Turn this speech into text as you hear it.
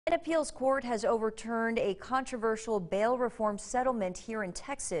An appeals court has overturned a controversial bail reform settlement here in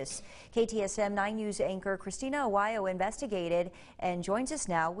Texas. KTSM 9 News anchor Christina Aguayo investigated and joins us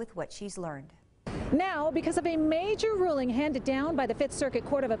now with what she's learned. Now, because of a major ruling handed down by the Fifth Circuit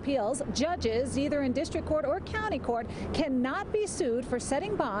Court of Appeals, judges, either in district court or county court, cannot be sued for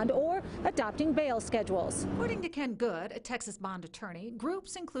setting bond or adopting bail schedules. According to Ken Good, a Texas bond attorney,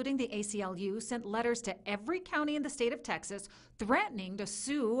 groups including the ACLU sent letters to every county in the state of Texas threatening to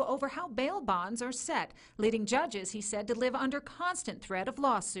sue over how bail bonds are set, leading judges, he said, to live under constant threat of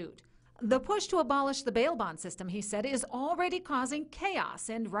lawsuit. The push to abolish the bail bond system, he said, is already causing chaos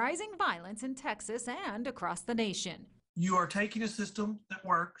and rising violence in Texas and across the nation. You are taking a system that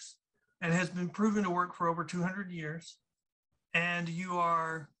works and has been proven to work for over 200 years, and you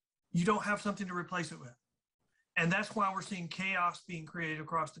don't have something to replace it with. And that's why we're seeing chaos being created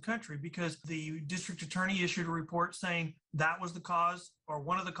across the country, because the district attorney issued a report saying that was the cause or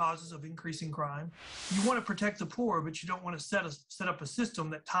one of the causes of increasing crime. You want to protect the poor, but you don't want to set up a system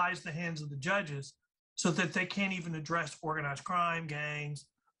that ties the hands of the judges so that they can't even address organized crime, gangs,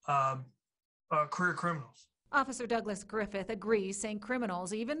 career criminals. Officer Douglas Griffith agrees, saying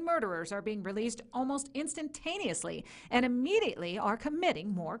criminals, even murderers, are being released almost instantaneously and immediately are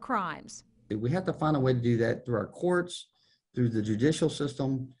committing more crimes. We have to find a way to do that through our courts, through the judicial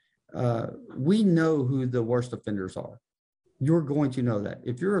system. We know who the worst offenders are. You're going to know that.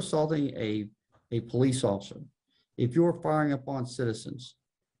 If you're assaulting a police officer, if you're firing upon citizens,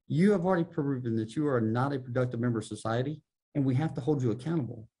 you have already proven that you are not a productive member of society, and we have to hold you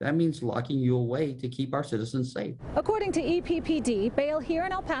accountable. That means locking you away to keep our citizens safe. According to EPPD, bail here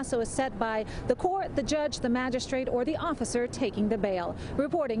in El Paso is set by the court, the judge, the magistrate, or the officer taking the bail.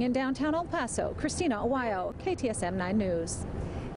 Reporting in downtown El Paso, Christina Aguayo, KTSM 9 News.